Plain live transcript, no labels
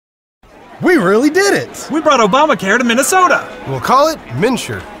We really did it! We brought Obamacare to Minnesota. We'll call it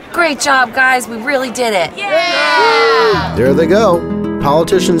MNsure. Great job, guys. We really did it. Yeah! There they go.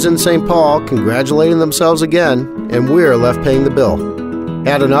 Politicians in St. Paul congratulating themselves again, and we're left paying the bill.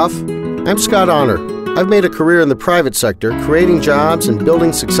 Had enough? I'm Scott Honor. I've made a career in the private sector, creating jobs and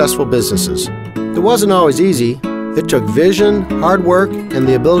building successful businesses. It wasn't always easy. It took vision, hard work, and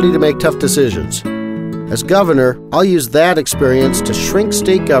the ability to make tough decisions. As governor, I'll use that experience to shrink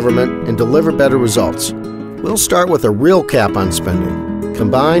state government and deliver better results. We'll start with a real cap on spending,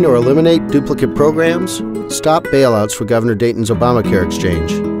 combine or eliminate duplicate programs, stop bailouts for Governor Dayton's Obamacare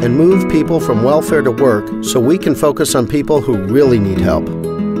exchange, and move people from welfare to work so we can focus on people who really need help.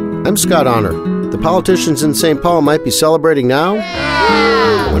 I'm Scott Honor. The politicians in St. Paul might be celebrating now.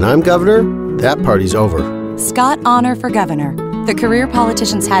 When I'm governor, that party's over. Scott Honor for governor. The career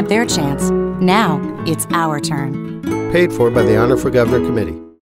politicians had their chance. Now it's our turn. Paid for by the Honor for Governor Committee.